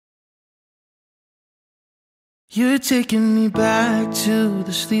You're taking me back to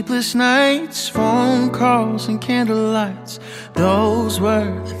the sleepless nights, phone calls and candlelights. Those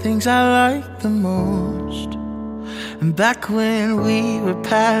were the things I liked the most. And back when we were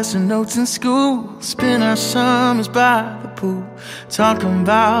passing notes in school, spend our summers by the pool, talking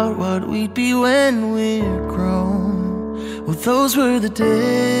about what we'd be when we're grown. Well, those were the days.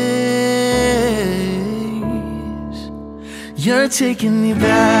 You're taking me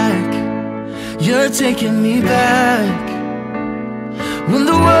back. You're taking me back when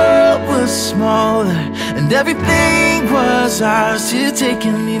the world was smaller and everything was ours. You're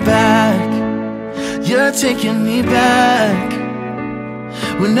taking me back. You're taking me back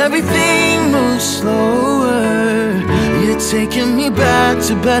when everything moves slower. You're taking me back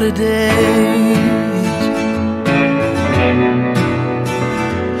to better days,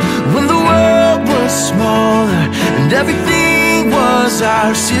 when the world was smaller and everything was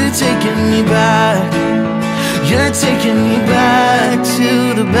ours. You're taking me back. You're taking me back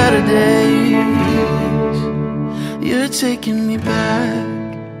to the better days. You're taking me back.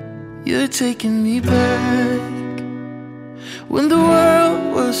 You're taking me back when the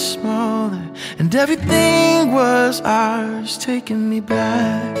world was smaller and everything was ours. Taking me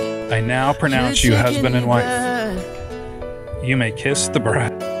back. I now pronounce you husband and wife. You may kiss the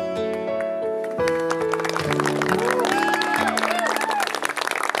bride.